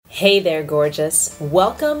Hey there, gorgeous.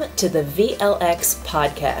 Welcome to the VLX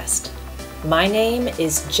podcast. My name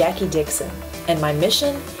is Jackie Dixon, and my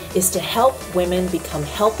mission is to help women become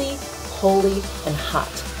healthy, holy, and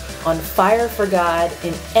hot, on fire for God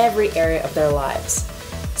in every area of their lives.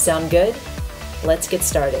 Sound good? Let's get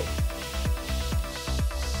started.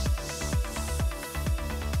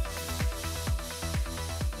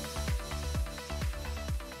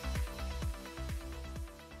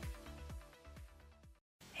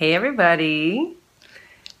 Hey everybody,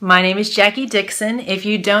 my name is Jackie Dixon. If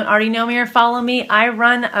you don't already know me or follow me, I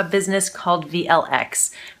run a business called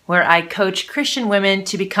VLX, where I coach Christian women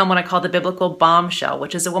to become what I call the biblical bombshell,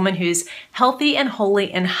 which is a woman who's healthy and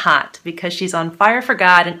holy and hot because she's on fire for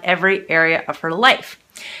God in every area of her life.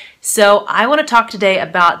 So I want to talk today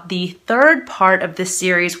about the third part of this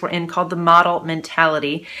series we're in called the model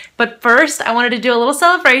mentality. But first, I wanted to do a little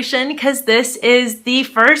celebration because this is the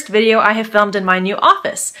first video I have filmed in my new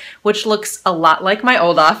office, which looks a lot like my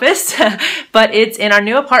old office, but it's in our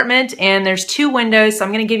new apartment and there's two windows. So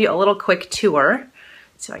I'm going to give you a little quick tour.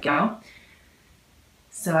 So I go.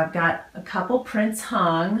 So I've got a couple prints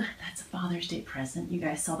hung. That's a Father's Day present. You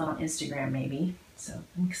guys saw that on Instagram maybe. So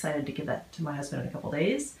I'm excited to give that to my husband in a couple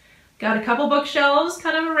days. Got a couple bookshelves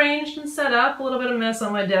kind of arranged and set up. A little bit of mess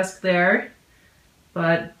on my desk there,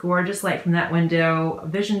 but gorgeous light from that window. A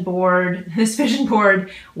vision board. This vision board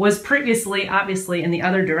was previously, obviously, in the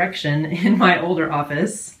other direction in my older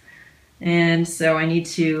office. And so I need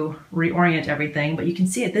to reorient everything, but you can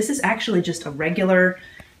see it. This is actually just a regular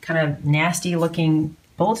kind of nasty looking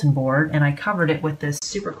bulletin board, and I covered it with this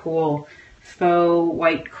super cool faux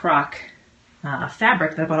white croc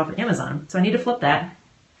fabric that I bought off of Amazon. So I need to flip that.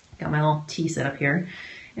 Got my little tea set up here.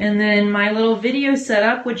 And then my little video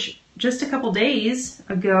setup, which just a couple days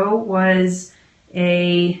ago was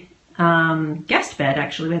a guest bed,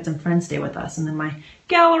 actually. We had some friends stay with us. And then my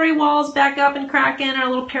gallery walls back up and cracking, our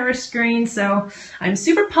little Paris screen. So I'm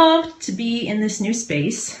super pumped to be in this new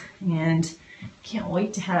space and can't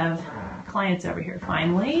wait to have clients over here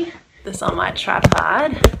finally. This on my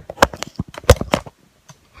tripod.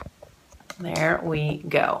 There we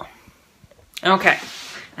go. Okay.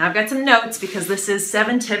 Now I've got some notes because this is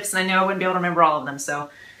 7 tips and I know I wouldn't be able to remember all of them. So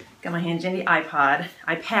got my handy dandy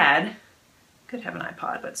iPad. Could have an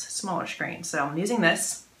iPod, but it's a smaller screen. So I'm using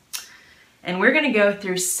this. And we're going to go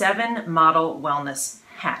through 7 model wellness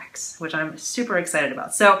hacks, which I'm super excited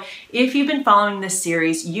about. So if you've been following this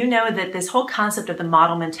series, you know that this whole concept of the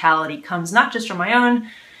model mentality comes not just from my own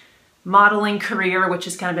modeling career, which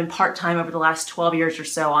has kind of been part-time over the last 12 years or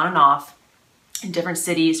so, on and off, in different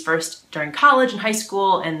cities, first during college and high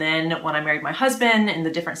school, and then when I married my husband in the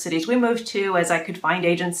different cities we moved to as I could find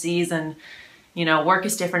agencies. And, you know, work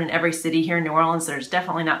is different in every city. Here in New Orleans, there's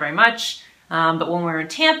definitely not very much. But when we were in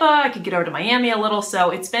Tampa, I could get over to Miami a little. So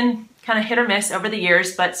it's been kind of hit or miss over the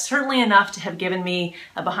years, but certainly enough to have given me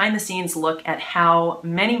a behind the scenes look at how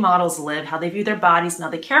many models live, how they view their bodies, and how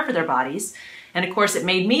they care for their bodies. And of course, it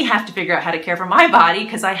made me have to figure out how to care for my body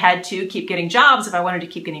because I had to keep getting jobs if I wanted to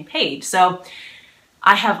keep getting paid. So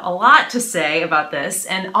I have a lot to say about this.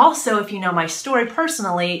 And also, if you know my story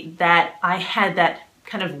personally, that I had that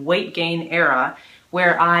kind of weight gain era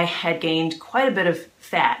where I had gained quite a bit of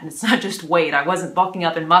fat. And it's not just weight. I wasn't bulking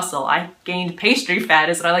up in muscle. I gained pastry fat,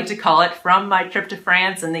 is what I like to call it, from my trip to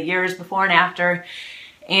France and the years before and after.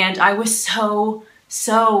 And I was so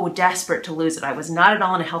desperate to lose it. I was not at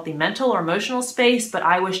all in a healthy mental or emotional space, but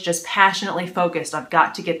I was just passionately focused. I've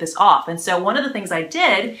got to get this off. And so one of the things I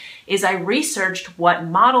did is I researched what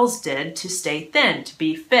models did to stay thin, to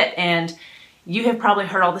be fit. And you have probably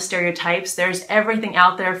heard all the stereotypes. There's everything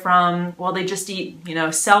out there from, well, they just eat, you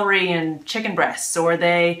know, celery and chicken breasts, or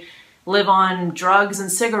they live on drugs and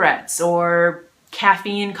cigarettes, or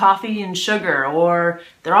caffeine, coffee, and sugar, or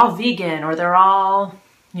they're all vegan, or they're all,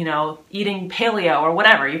 you know, eating paleo or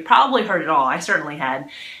whatever. You've probably heard it all. I certainly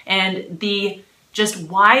had. And the just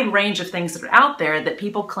wide range of things that are out there that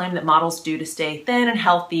people claim that models do to stay thin and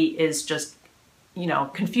healthy is just, you know,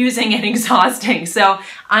 confusing and exhausting. So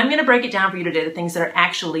I'm going to break it down for you today, the things that are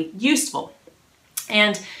actually useful.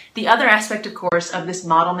 And the other aspect, of course, of this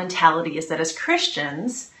model mentality is that as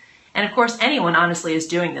Christians, and of course anyone honestly is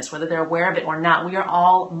doing this, whether they're aware of it or not, we are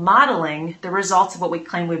all modeling the results of what we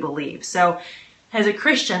claim we believe. So as a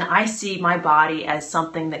Christian, I see my body as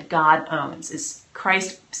something that God owns. As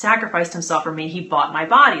Christ sacrificed himself for me, he bought my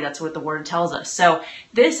body. That's what the word tells us. So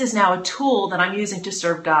this is now a tool that I'm using to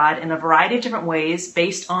serve God in a variety of different ways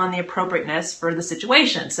based on the appropriateness for the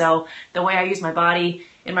situation. So the way I use my body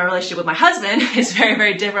in my relationship with my husband is very,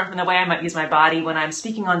 very different from the way I might use my body when I'm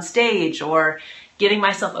speaking on stage, or giving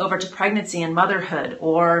myself over to pregnancy and motherhood,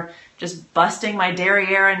 or just busting my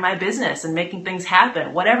derriere in my business and making things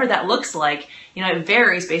happen. Whatever that looks like, it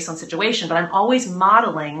varies based on situation, but I'm always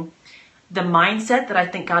modeling the mindset that I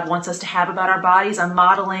think God wants us to have about our bodies. I'm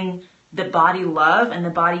modeling the body love and the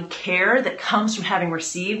body care that comes from having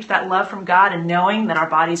received that love from God and knowing that our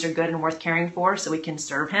bodies are good and worth caring for so we can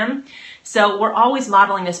serve Him. So we're always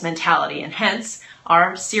modeling this mentality, and hence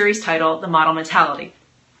our series title, The Model Mentality.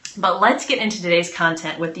 But let's get into today's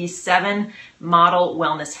content with these 7 model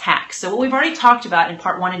wellness hacks. So what we've already talked about in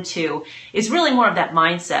part 1 and 2 is really more of that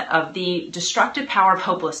mindset of the destructive power of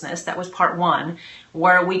hopelessness. That was part 1,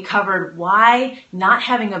 where we covered why not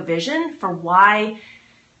having a vision for why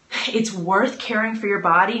it's worth caring for your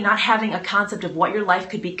body, not having a concept of what your life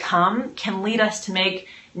could become, can lead us to make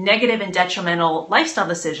negative and detrimental lifestyle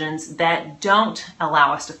decisions that don't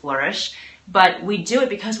allow us to flourish. But we do it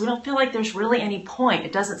because we don't feel like there's really any point.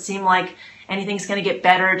 It doesn't seem like anything's going to get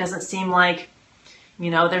better. It doesn't seem like,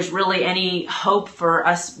 there's really any hope for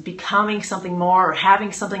us becoming something more or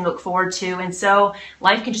having something to look forward to. And so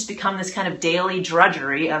life can just become this kind of daily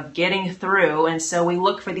drudgery of getting through. And so we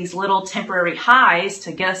look for these little temporary highs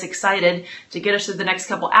to get us excited, to get us through the next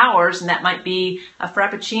couple hours. And that might be a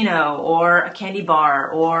Frappuccino or a candy bar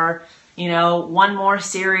or one more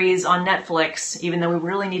series on Netflix, even though we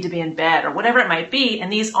really need to be in bed or whatever it might be.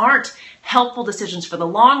 And these aren't helpful decisions for the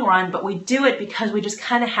long run, but we do it because we just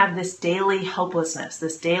kind of have this daily hopelessness,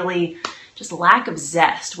 this daily just lack of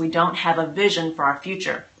zest. We don't have a vision for our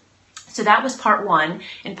future. So that was part 1.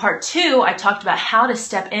 In part 2, I talked about how to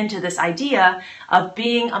step into this idea of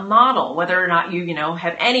being a model, whether or not you,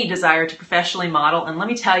 have any desire to professionally model. And let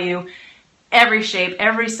me tell you, every shape,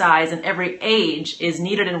 every size, and every age is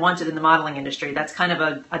needed and wanted in the modeling industry. That's kind of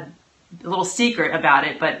a little secret about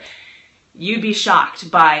it, but you'd be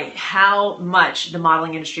shocked by how much the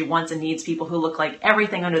modeling industry wants and needs people who look like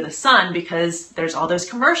everything under the sun, because there's all those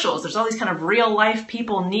commercials, there's all these kind of real life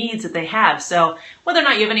people needs that they have. So whether or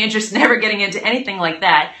not you have any interest in ever getting into anything like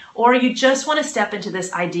that, or you just want to step into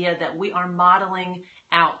this idea that we are modeling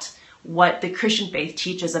out what the Christian faith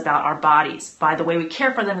teaches about our bodies by the way we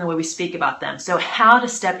care for them and the way we speak about them. So how to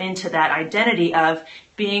step into that identity of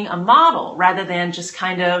being a model rather than just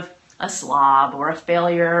kind of a slob or a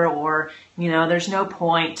failure or, there's no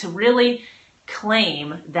point, to really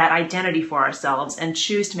claim that identity for ourselves and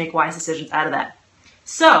choose to make wise decisions out of that.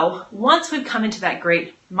 So once we've come into that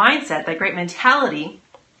great mindset, that great mentality,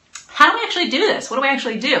 how do we actually do this? What do we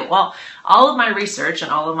actually do? Well, all of my research and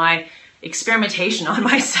all of my experimentation on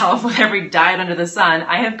myself with every diet under the sun,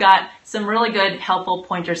 I have got some really good, helpful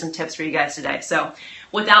pointers and tips for you guys today. So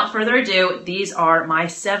without further ado, these are my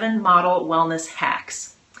 7 model wellness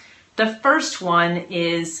hacks. The first one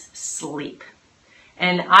is sleep.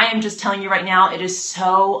 And I am just telling you right now, it is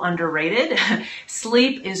so underrated.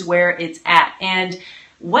 Sleep is where it's at. And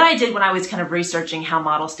what I did when I was kind of researching how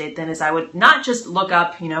models stay thin is I would not just look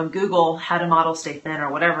up, Google how to model stay thin or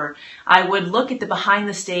whatever. I would look at the behind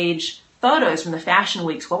the stage photos from the fashion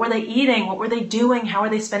weeks. What were they eating? What were they doing? How are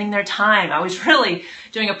they spending their time? I was really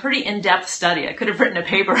doing a pretty in-depth study. I could have written a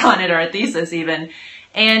paper on it or a thesis even.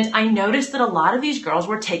 And I noticed that a lot of these girls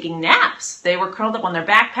were taking naps. They were curled up on their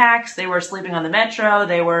backpacks. They were sleeping on the metro.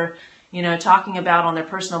 They were, talking about on their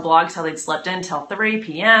personal blogs how they'd slept in till 3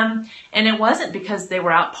 p.m. And it wasn't because they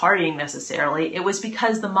were out partying necessarily. It was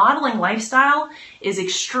because the modeling lifestyle is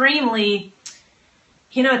extremely,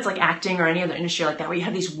 it's like acting or any other industry like that, where you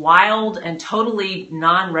have these wild and totally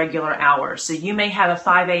non-regular hours. So you may have a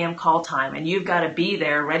 5 a.m. call time and you've got to be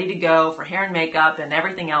there ready to go for hair and makeup and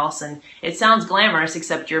everything else. And it sounds glamorous,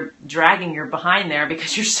 except you're dragging your behind there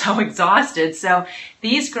because you're so exhausted. So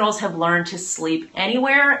these girls have learned to sleep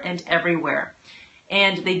anywhere and everywhere.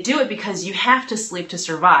 And they do it because you have to sleep to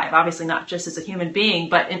survive, obviously not just as a human being,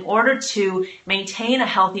 but in order to maintain a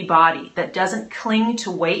healthy body that doesn't cling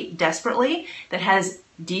to weight desperately, that has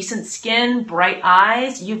decent skin, bright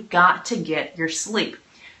eyes, you've got to get your sleep.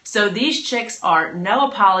 So these chicks are no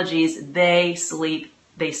apologies. They sleep,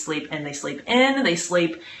 and they sleep in, they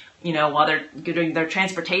sleep, while they're doing their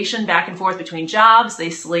transportation back and forth between jobs. They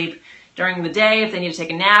sleep during the day. If they need to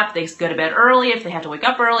take a nap, they go to bed early. If they have to wake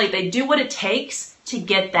up early, they do what it takes to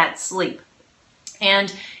get that sleep.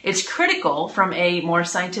 And it's critical from a more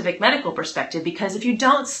scientific medical perspective, because if you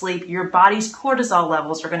don't sleep, your body's cortisol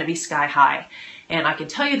levels are going to be sky high. And I can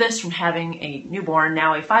tell you this from having a newborn,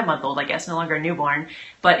 now a 5-month-old, I guess, no longer a newborn.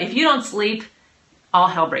 But if you don't sleep, all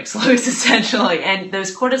hell breaks loose, essentially. And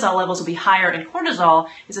those cortisol levels will be higher. And cortisol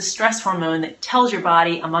is a stress hormone that tells your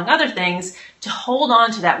body, among other things, to hold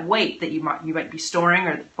on to that weight that you might be storing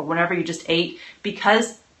or whatever you just ate,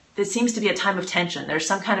 because it seems to be a time of tension. There's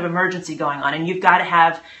some kind of emergency going on, and you've got to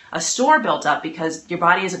have a store built up because your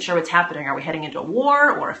body isn't sure what's happening. Are we heading into a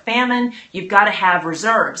war or a famine? You've got to have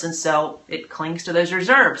reserves, and so it clings to those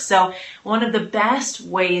reserves. So one of the best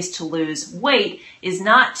ways to lose weight is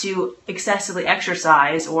not to excessively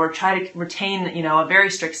exercise or try to retain, a very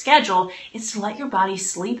strict schedule. It's to let your body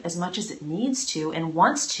sleep as much as it needs to and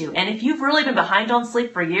wants to. And if you've really been behind on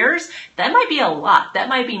sleep for years, that might be a lot. That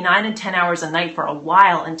might be 9 and 10 hours a night for a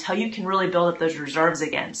while until you can really build up those reserves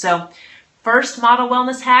again. So first model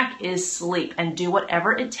wellness hack is sleep, and do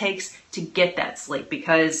whatever it takes to get that sleep,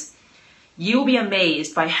 because you'll be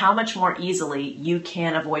amazed by how much more easily you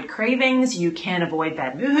can avoid cravings, you can avoid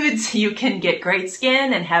bad moods, you can get great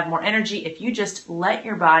skin and have more energy if you just let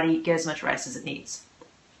your body get as much rest as it needs.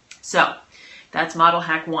 So that's model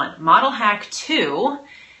hack 1. Model hack 2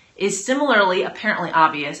 is similarly apparently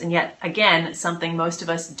obvious, and yet again something most of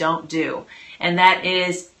us don't do, and that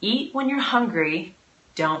is eat when you're hungry,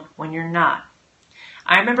 don't when you're not.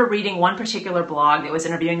 I remember reading one particular blog that was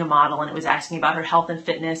interviewing a model, and it was asking about her health and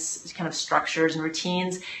fitness kind of structures and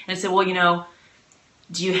routines, and it said, well,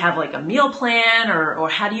 do you have like a meal plan, or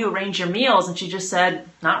how do you arrange your meals? And she just said,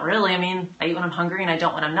 not really. I eat when I'm hungry and I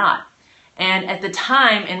don't when I'm not. And at the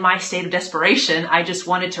time, in my state of desperation, I just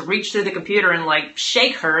wanted to reach through the computer and like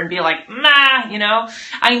shake her and be like,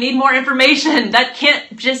 I need more information. That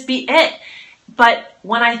can't just be it. But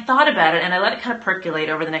when I thought about it and I let it kind of percolate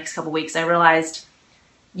over the next couple weeks, I realized,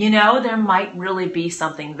 there might really be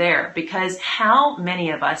something there, because how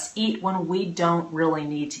many of us eat when we don't really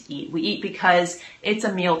need to eat? We eat because it's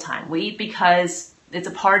a mealtime. We eat because it's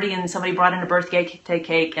a party and somebody brought in a birthday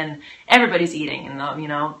cake and everybody's eating and,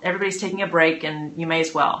 everybody's taking a break and you may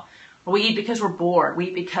as well. Or we eat because we're bored. We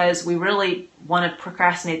eat because we really want to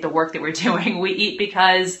procrastinate the work that we're doing. We eat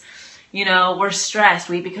because we're stressed.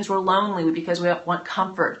 We eat because we're lonely. We eat because we want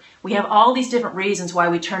comfort. We have all these different reasons why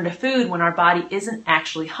we turn to food when our body isn't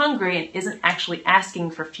actually hungry and isn't actually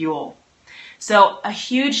asking for fuel. So a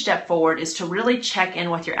huge step forward is to really check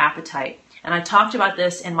in with your appetite. And I talked about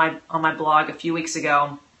this on my blog a few weeks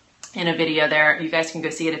ago in a video there. You guys can go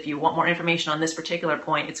see it if you want more information on this particular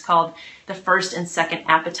point. It's called the first and second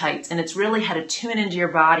appetites, and it's really how to tune into your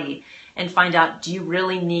body and find out, do you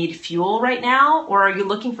really need fuel right now, or are you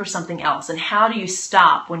looking for something else? And how do you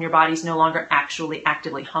stop when your body's no longer actually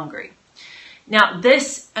actively hungry? Now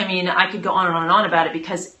this, I could go on and on about it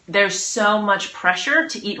because there's so much pressure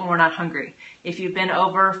to eat when we're not hungry. If you've been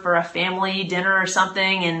over for a family dinner or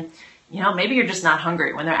something and maybe you're just not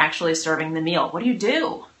hungry when they're actually serving the meal, what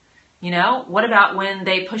do? What about when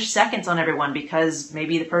they push seconds on everyone because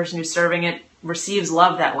maybe the person who's serving it receives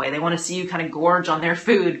love that way? They want to see you kind of gorge on their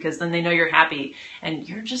food because then they know you're happy and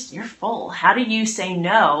you're full. How do you say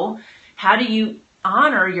no? How do you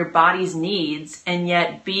honor your body's needs and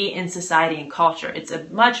yet be in society and culture? It's a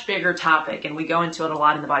much bigger topic, and we go into it a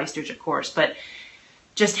lot in the Body Stewardship course, but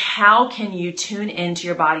just how can you tune into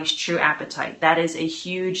your body's true appetite? That is a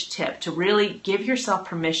huge tip, to really give yourself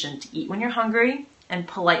permission to eat when you're hungry and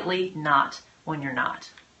politely not when you're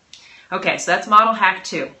not. Okay, so that's model hack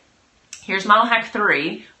 2. Here's model hack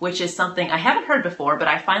 3, which is something I haven't heard before, but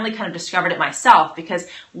I finally kind of discovered it myself, because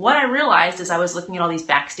what I realized as I was looking at all these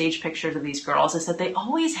backstage pictures of these girls is that they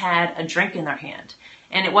always had a drink in their hand.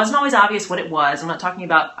 And it wasn't always obvious what it was. I'm not talking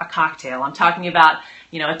about a cocktail. I'm talking about,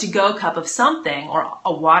 a to-go cup of something, or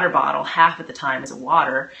a water bottle, half of the time is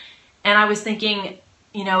water. And I was thinking,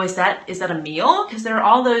 is that a meal? Because there are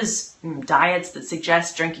all those diets that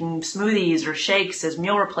suggest drinking smoothies or shakes as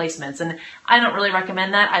meal replacements, and I don't really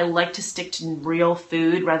recommend that. I like to stick to real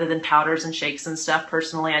food rather than powders and shakes and stuff.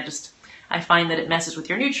 Personally, I find that it messes with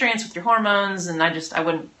your nutrients, with your hormones, and I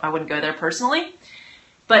wouldn't go there personally.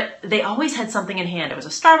 But they always had something in hand. It was a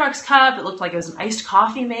Starbucks cup. It looked like it was an iced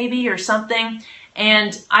coffee maybe or something.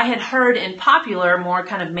 And I had heard in popular, more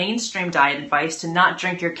kind of mainstream diet advice to not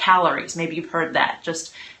drink your calories. Maybe you've heard that.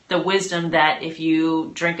 Just the wisdom that if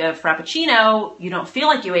you drink a Frappuccino, you don't feel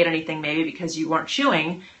like you ate anything maybe because you weren't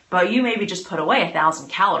chewing, but you maybe just put away 1,000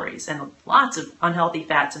 calories and lots of unhealthy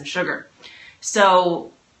fats and sugar.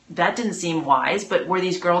 So that didn't seem wise, but were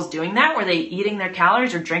these girls doing that? Were they eating their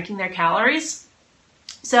calories or drinking their calories?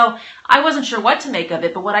 So I wasn't sure what to make of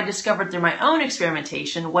it, but what I discovered through my own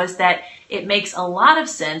experimentation was that it makes a lot of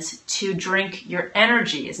sense to drink your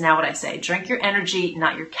energy, is now what I say. Drink your energy,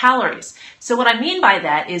 not your calories. So what I mean by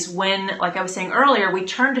that is when, like I was saying earlier, we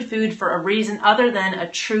turn to food for a reason other than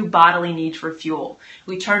a true bodily need for fuel.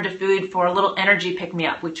 We turn to food for a little energy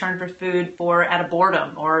pick-me-up. We turn for food out of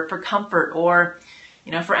boredom or for comfort or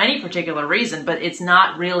for any particular reason, but it's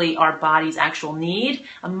not really our body's actual need.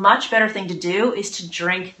 A much better thing to do is to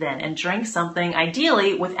drink then, and drink something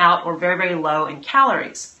ideally without or very, very low in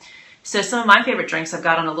calories. So some of my favorite drinks I've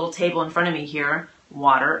got on a little table in front of me here.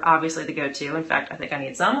 Water, obviously the go-to. In fact, I think I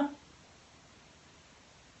need some.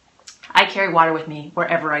 I carry water with me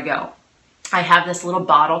wherever I go. I have this little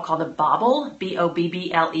bottle called a Bobble,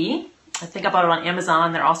 B-O-B-B-L-E. I think I bought it on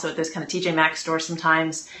Amazon. They're also at this kind of TJ Maxx store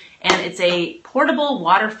sometimes. And it's a portable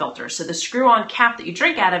water filter. So the screw-on cap that you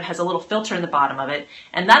drink out of has a little filter in the bottom of it.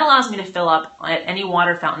 And that allows me to fill up at any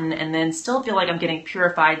water fountain and then still feel like I'm getting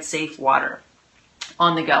purified, safe water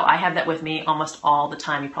on the go. I have that with me almost all the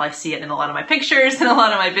time. You probably see it in a lot of my pictures and a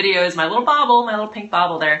lot of my videos, my little bobble, my little pink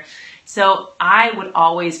bobble there. So I would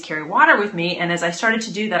always carry water with me. And as I started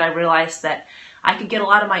to do that, I realized that I could get a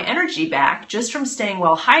lot of my energy back just from staying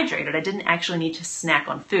well hydrated. I didn't actually need to snack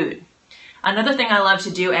on food. Another thing I love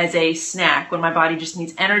to do as a snack when my body just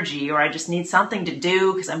needs energy or I just need something to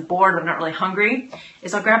do because I'm bored or I'm not really hungry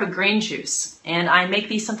is I'll grab a green juice. And I make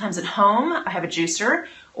these sometimes at home. I have a juicer.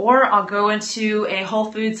 Or I'll go into a Whole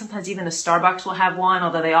Foods, sometimes even a Starbucks will have one,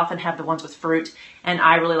 although they often have the ones with fruit. And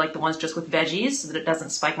I really like the ones just with veggies so that it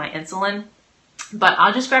doesn't spike my insulin. But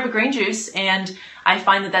I'll just grab a green juice, and I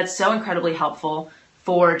find that that's so incredibly helpful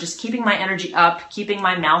for just keeping my energy up, keeping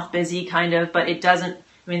my mouth busy kind of, but it doesn't,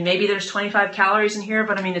 maybe there's 25 calories in here,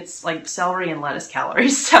 but it's like celery and lettuce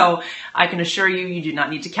calories. So I can assure you, you do not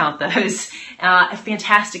need to count those. A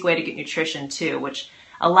fantastic way to get nutrition too, which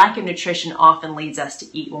a lack of nutrition often leads us to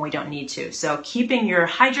eat when we don't need to. So keeping your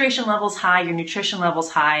hydration levels high, your nutrition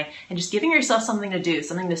levels high, and just giving yourself something to do,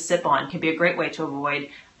 something to sip on can be a great way to avoid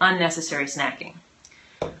unnecessary snacking.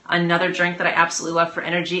 Another drink that I absolutely love for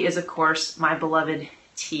energy is, of course, my beloved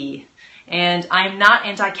tea. And I'm not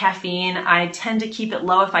anti-caffeine. I tend to keep it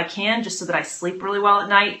low if I can, just so that I sleep really well at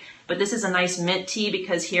night. But this is a nice mint tea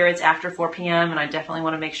because here it's after 4 p.m. and I definitely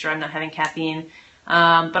want to make sure I'm not having caffeine.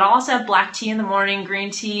 But I'll also have black tea in the morning,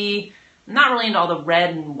 green tea. I'm not really into all the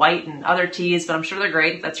red and white and other teas, but I'm sure they're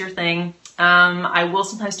great if that's your thing. I will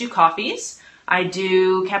sometimes do coffees. I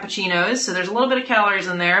do cappuccinos, so there's a little bit of calories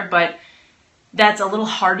in there, but that's a little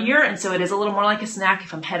heartier, and so it is a little more like a snack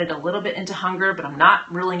if I'm headed a little bit into hunger, but I'm not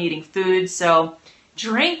really needing food. So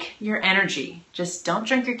drink your energy. Just don't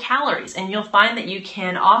drink your calories, and you'll find that you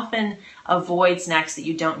can often avoid snacks that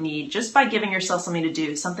you don't need just by giving yourself something to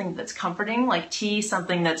do, something that's comforting like tea,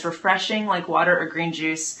 something that's refreshing like water or green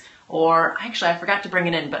juice, or actually I forgot to bring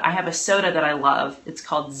it in, but I have a soda that I love. It's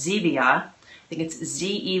called Zevia. I think it's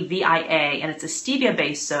Z-E-V-I-A, and it's a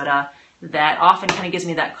stevia-based soda that often kind of gives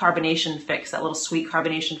me that carbonation fix, that little sweet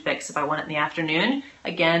carbonation fix if I want it in the afternoon,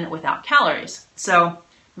 again, without calories. So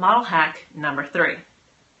model hack number 3.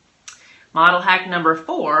 Model hack number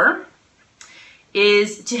 4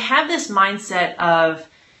 is to have this mindset of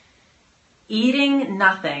eating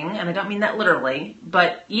nothing, and I don't mean that literally,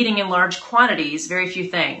 but eating in large quantities, very few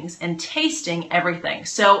things, and tasting everything.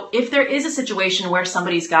 So if there is a situation where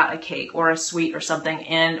somebody's got a cake or a sweet or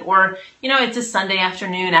something, or it's a Sunday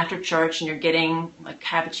afternoon after church and you're getting a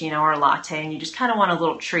cappuccino or a latte and you just kind of want a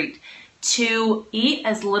little treat, to eat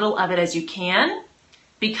as little of it as you can,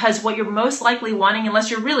 because what you're most likely wanting,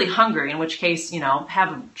 unless you're really hungry, in which case, have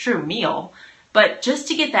a true meal, but just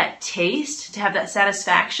to get that taste, to have that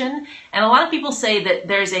satisfaction. And a lot of people say that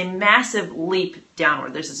there's a massive leap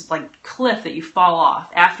downward. There's this like cliff that you fall off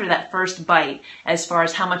after that first bite as far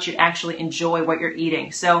as how much you actually enjoy what you're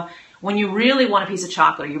eating. So when you really want a piece of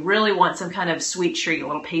chocolate, or you really want some kind of sweet treat, a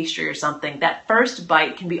little pastry or something, that first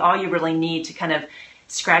bite can be all you really need to kind of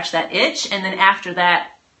scratch that itch. And then after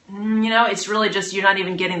that, it's really just, you're not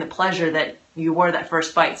even getting the pleasure that you were that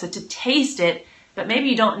first bite. So to taste it, but maybe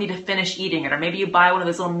you don't need to finish eating it, or maybe you buy one of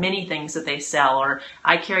those little mini things that they sell, or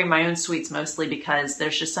I carry my own sweets mostly because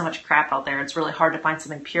there's just so much crap out there. It's really hard to find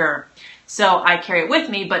something pure. So I carry it with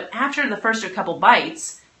me, but after the first couple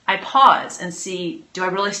bites, I pause and see, do I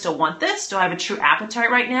really still want this? Do I have a true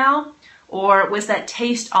appetite right now? Or was that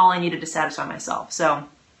taste all I needed to satisfy myself? So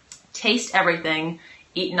taste everything,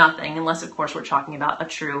 eat nothing, unless of course we're talking about a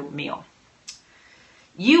true meal.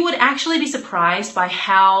 You would actually be surprised by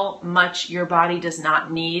how much your body does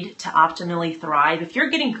not need to optimally thrive. If you're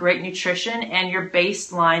getting great nutrition and your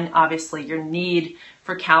baseline, obviously your need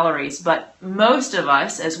for calories, but most of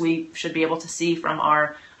us, as we should be able to see from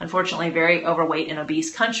our unfortunately very overweight and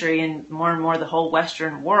obese country, and more the whole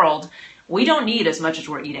Western world, we don't need as much as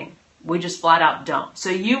we're eating. We just flat out don't. So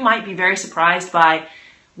you might be very surprised by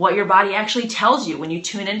what your body actually tells you when you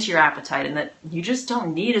tune into your appetite, and that you just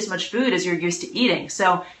don't need as much food as you're used to eating.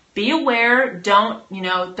 So be aware. Don't,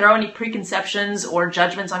 throw any preconceptions or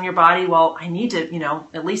judgments on your body. Well, I need to,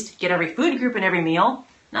 at least get every food group in every meal.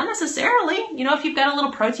 Not necessarily. If you've got a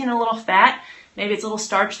little protein and a little fat, maybe it's a little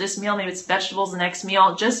starch this meal, maybe it's vegetables the next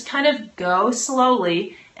meal. Just kind of go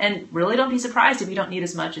slowly and really don't be surprised if you don't need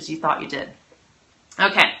as much as you thought you did.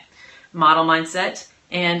 Okay, model mindset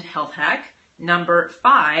and health hack. Number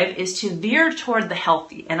 5 is to veer toward the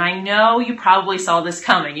healthy. And I know you probably saw this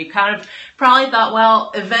coming. You kind of probably thought,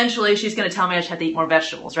 well, eventually she's going to tell me I just have to eat more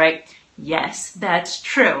vegetables, right? Yes, that's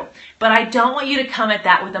true. But I don't want you to come at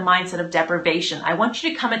that with a mindset of deprivation. I want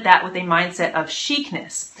you to come at that with a mindset of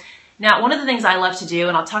chicness. Now, one of the things I love to do,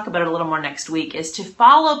 and I'll talk about it a little more next week, is to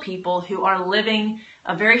follow people who are living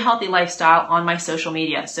a very healthy lifestyle on my social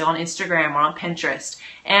media, so on Instagram or on Pinterest.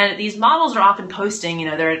 And these models are often posting,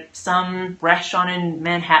 they're at some restaurant in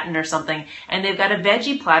Manhattan or something, and they've got a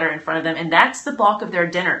veggie platter in front of them, and that's the bulk of their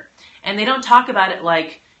dinner. And they don't talk about it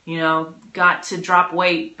like, got to drop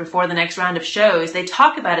weight before the next round of shows. They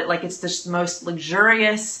talk about it like it's the most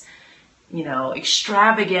luxurious,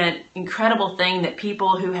 extravagant, incredible thing that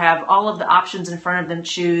people who have all of the options in front of them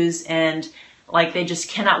choose, and like they just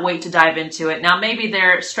cannot wait to dive into it. Now, maybe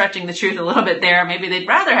they're stretching the truth a little bit there. Maybe they'd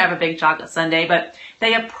rather have a big chocolate sundae, but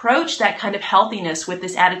they approach that kind of healthiness with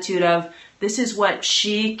this attitude of, this is what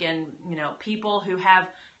chic and, people who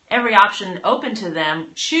have every option open to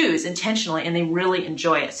them choose intentionally, and they really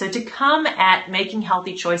enjoy it. So to come at making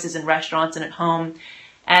healthy choices in restaurants and at home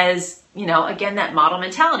as, again, that model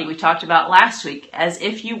mentality we talked about last week, as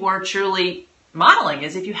if you were truly modeling,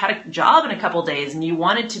 as if you had a job in a couple days and you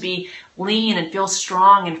wanted to be lean and feel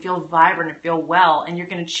strong and feel vibrant and feel well, and you're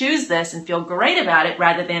going to choose this and feel great about it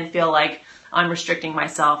rather than feel like I'm restricting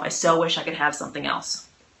myself. I so wish I could have something else.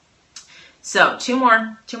 So two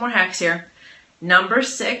more hacks here. Number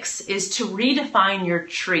 6 is to redefine your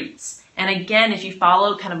treats. And again, if you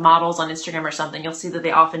follow kind of models on Instagram or something, you'll see that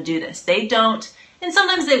they often do this. They don't, and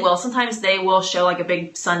sometimes they will. Sometimes they will show like a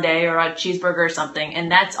big sundae or a cheeseburger or something,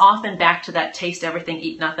 and that's often back to that taste everything,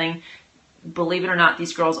 eat nothing. Believe it or not,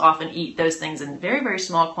 these girls often eat those things in very, very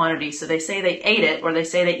small quantities. So they say they ate it, or they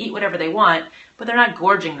say they eat whatever they want, but they're not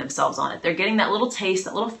gorging themselves on it. They're getting that little taste,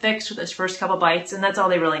 that little fix with those first couple bites, and that's all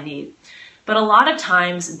they really need. But a lot of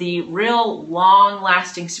times, the real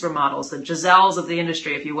long-lasting supermodels, the Giselles of the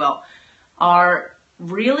industry, if you will, are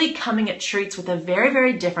really coming at treats with a very,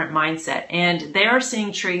 very different mindset. And they are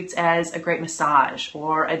seeing treats as a great massage,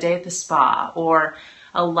 or a day at the spa, or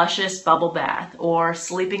a luscious bubble bath, or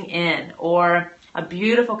sleeping in, or a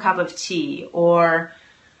beautiful cup of tea, or,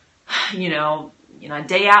 a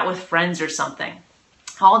day out with friends or something.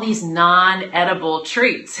 All these non-edible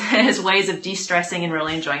treats as ways of de-stressing and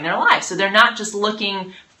really enjoying their lives. So they're not just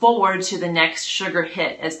looking forward to the next sugar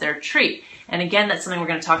hit as their treat. And again, that's something we're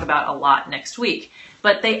going to talk about a lot next week.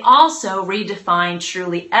 But they also redefine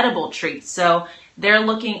truly edible treats. So they're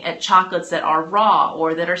looking at chocolates that are raw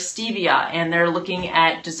or that are stevia, and they're looking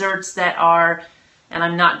at desserts that are, and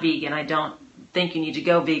I'm not vegan, I don't think you need to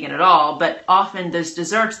go vegan at all, but often those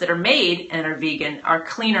desserts that are made and are vegan are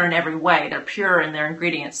cleaner in every way. They're pure in their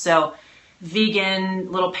ingredients. So vegan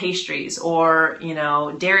little pastries, or,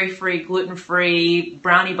 dairy-free, gluten-free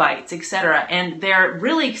brownie bites, etc. And they're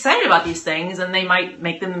really excited about these things, and they might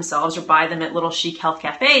make them themselves or buy them at little chic health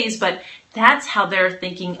cafes, but that's how they're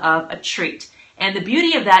thinking of a treat. And the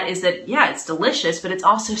beauty of that is that, yeah, it's delicious, but it's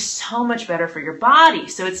also so much better for your body.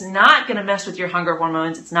 So it's not going to mess with your hunger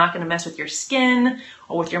hormones. It's not going to mess with your skin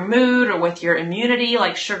or with your mood or with your immunity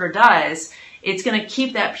like sugar does. It's going to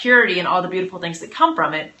keep that purity and all the beautiful things that come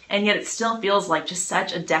from it. And yet it still feels like just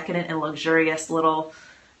such a decadent and luxurious little,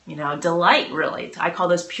 delight, really. I call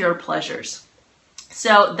those pure pleasures.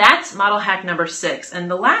 So that's model hack number 6. And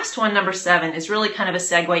the last one, number 7, is really kind of a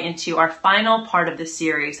segue into our final part of the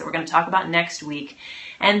series that we're going to talk about next week.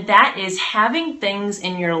 And that is having things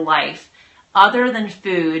in your life other than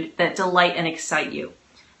food that delight and excite you.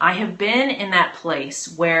 I have been in that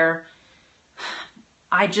place where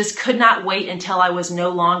I just could not wait until I was no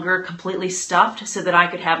longer completely stuffed so that I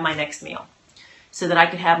could have my next meal, so that I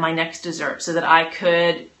could have my next dessert, so that I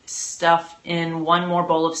could stuff in one more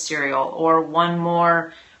bowl of cereal, or one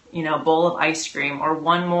more, bowl of ice cream, or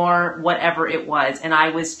one more whatever it was. And I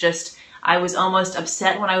was almost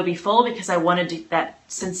upset when I would be full because I wanted that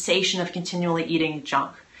sensation of continually eating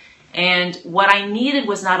junk. And what I needed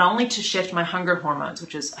was not only to shift my hunger hormones,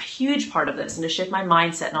 which is a huge part of this, and to shift my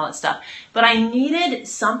mindset and all that stuff, but I needed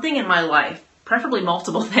something in my life, preferably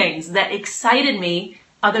multiple things, that excited me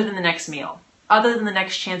other than the next meal, other than the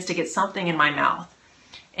next chance to get something in my mouth.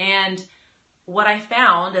 And what I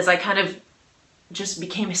found as I kind of just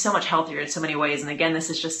became so much healthier in so many ways. And again, this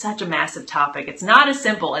is just such a massive topic. It's not as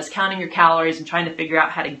simple as counting your calories and trying to figure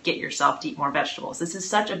out how to get yourself to eat more vegetables. This is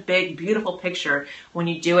such a big, beautiful picture when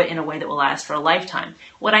you do it in a way that will last for a lifetime.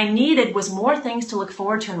 What I needed was more things to look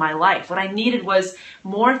forward to in my life. What I needed was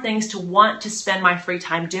more things to want to spend my free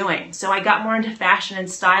time doing. So I got more into fashion and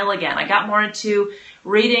style again. I got more into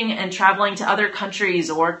reading and traveling to other countries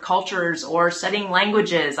or cultures or studying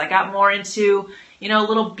languages. I got more into,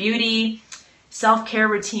 little beauty, self-care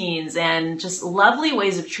routines and just lovely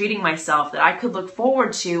ways of treating myself that I could look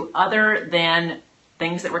forward to other than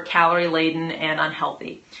things that were calorie laden and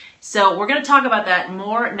unhealthy. So we're going to talk about that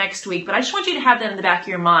more next week, but I just want you to have that in the back of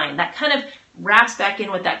your mind. That kind of wraps back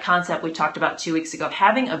in with that concept we talked about 2 weeks ago of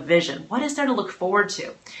having a vision. What is there to look forward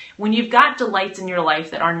to? When you've got delights in your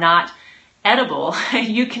life that are not edible,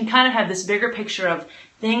 you can kind of have this bigger picture of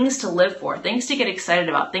things to live for, things to get excited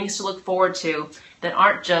about, things to look forward to that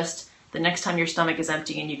aren't just the next time your stomach is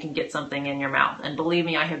empty and you can get something in your mouth. And believe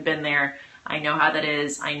me, I have been there. I know how that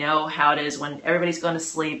is. I know how it is when everybody's going to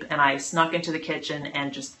sleep and I snuck into the kitchen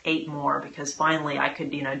and just ate more because finally I could,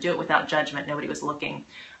 do it without judgment. Nobody was looking.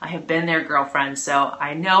 I have been there, girlfriend, so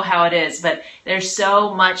I know how it is. But there's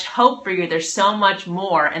so much hope for you. There's so much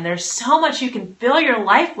more. And there's so much you can fill your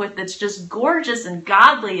life with that's just gorgeous and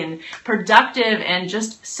godly and productive and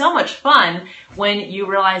just so much fun when you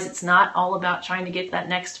realize it's not all about trying to get that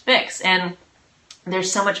next fix. And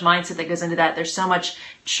there's so much mindset that goes into that. There's so much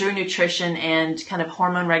true nutrition and kind of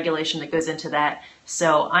hormone regulation that goes into that.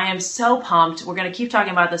 So I am so pumped. We're going to keep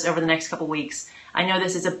talking about this over the next couple weeks. I know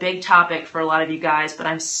this is a big topic for a lot of you guys, but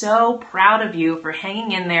I'm so proud of you for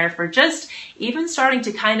hanging in there, for just even starting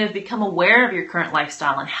to kind of become aware of your current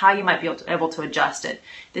lifestyle and how you might be able to adjust it.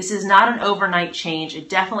 This is not an overnight change. It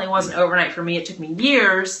definitely wasn't overnight for me. It took me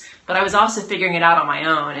years, but I was also figuring it out on my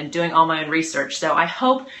own and doing all my own research. So I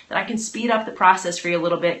hope that I can speed up the process for you a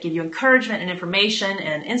little bit, give you encouragement and information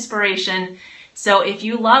and inspiration. So if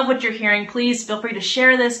you love what you're hearing, please feel free to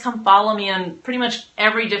share this. Come follow me on pretty much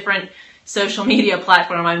every different social media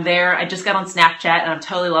platform. I'm there. I just got on Snapchat and I'm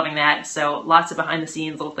totally loving that. So lots of behind the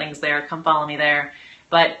scenes little things there. Come follow me there.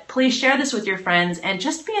 But please share this with your friends and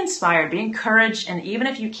just be inspired, be encouraged. And even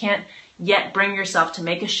if you can't yet bring yourself to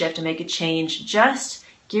make a shift, to make a change, just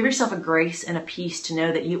give yourself a grace and a peace to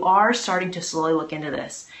know that you are starting to slowly look into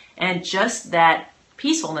this. And just that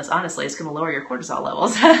peacefulness, honestly, is going to lower your cortisol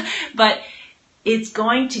levels. But it's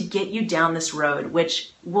going to get you down this road,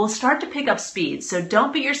 which will start to pick up speed. So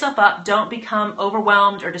don't beat yourself up. Don't become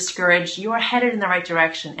overwhelmed or discouraged. You are headed in the right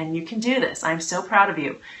direction and you can do this. I'm so proud of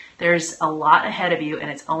you. There's a lot ahead of you and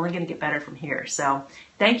it's only going to get better from here. So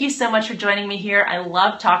thank you so much for joining me here. I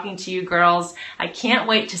love talking to you girls. I can't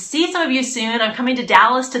wait to see some of you soon. I'm coming to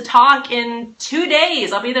Dallas to talk in 2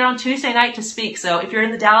 days. I'll be there on Tuesday night to speak. So if you're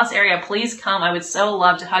in the Dallas area, please come. I would so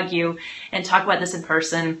love to hug you and talk about this in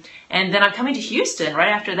person. And then I'm coming to Houston right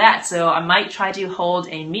after that. So I might try to hold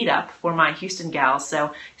a meetup for my Houston gals.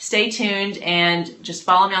 So stay tuned and just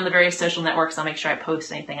follow me on the various social networks. I'll make sure I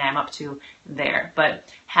post anything I'm up to there. But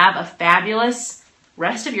have a fabulous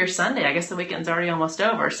rest of your Sunday. I guess the weekend's already almost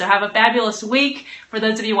over. So have a fabulous week for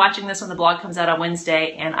those of you watching this when the blog comes out on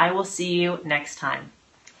Wednesday. And I will see you next time.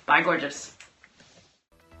 Bye, gorgeous.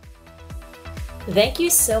 Thank you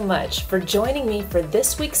so much for joining me for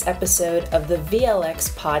this week's episode of the VLX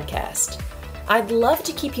podcast. I'd love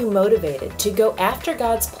to keep you motivated to go after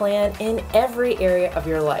God's plan in every area of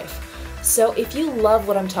your life. So if you love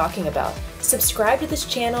what I'm talking about, subscribe to this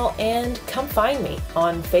channel and come find me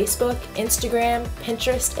on Facebook, Instagram,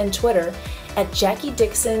 Pinterest, and Twitter at Jackie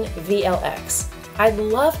Dixon VLX. I'd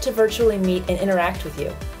love to virtually meet and interact with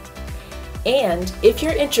you. And if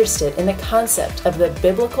you're interested in the concept of the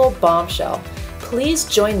biblical bombshell, please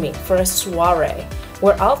join me for a soiree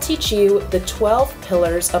where I'll teach you the 12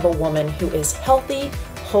 pillars of a woman who is healthy,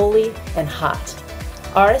 holy, and hot.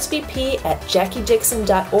 RSVP at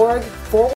jackiedixon.org/.